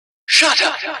Shut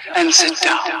up and sit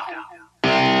down.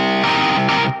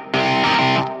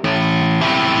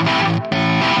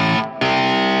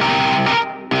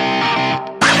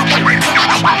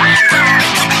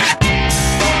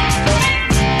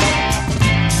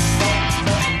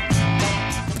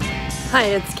 Hi,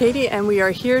 it's Catie and we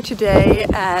are here today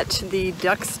at the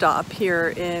duck stop here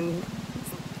in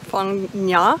Phong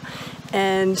Nha.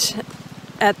 And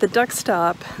at the duck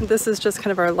stop, this is just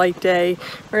kind of our light day.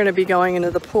 We're going to be going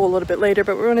into the pool a little bit later,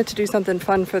 but we wanted to do something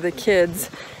fun for the kids.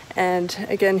 And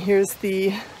again, here's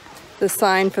the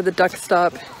sign for the duck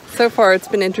stop. So far it's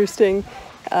been interesting.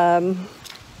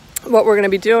 What we're going to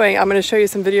be doing, I'm going to show you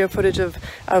some video footage of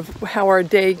how our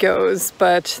day goes,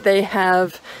 but they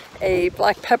have a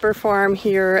black pepper farm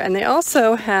here, and they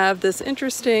also have this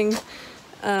interesting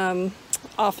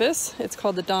office. It's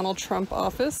called the Donald Trump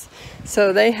office.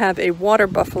 So they have a water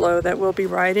buffalo that we'll be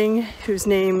riding, whose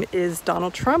name is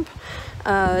Donald Trump.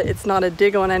 It's not a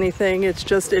dig on anything, it's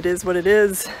just, it is what it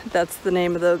is. That's the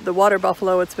name of the water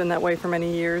buffalo. It's been that way for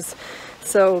many years.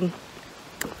 So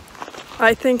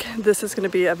I think this is going to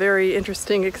be a very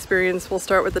interesting experience. We'll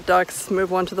start with the ducks,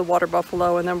 move on to the water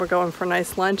buffalo, and then we're going for a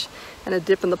nice lunch and a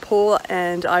dip in the pool,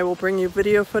 and I will bring you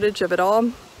video footage of it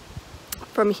all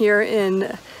from here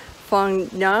in Phong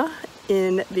Nha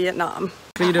in Vietnam.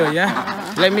 Leader,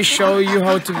 yeah? Let me show you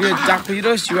how to be a duck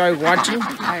leader. You are watching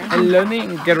and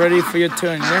learning. Get ready for your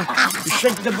turn, yeah? You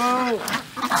shake the bowl.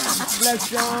 Let's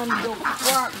go. Go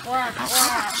quack, quack,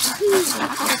 quack.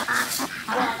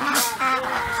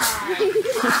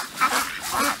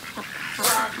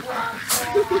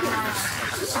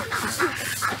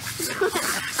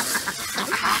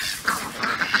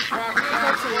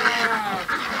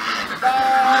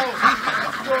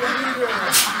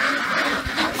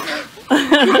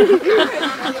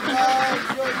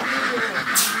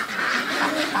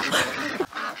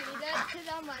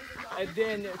 And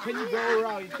then can you go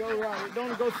around? Go around.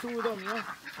 Don't go through them, yeah?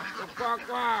 Go quack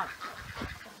quack.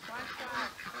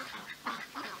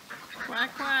 Quack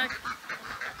quack.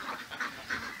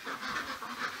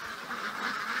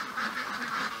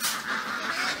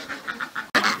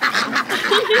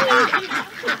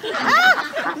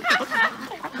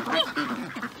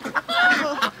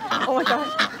 Oh my God.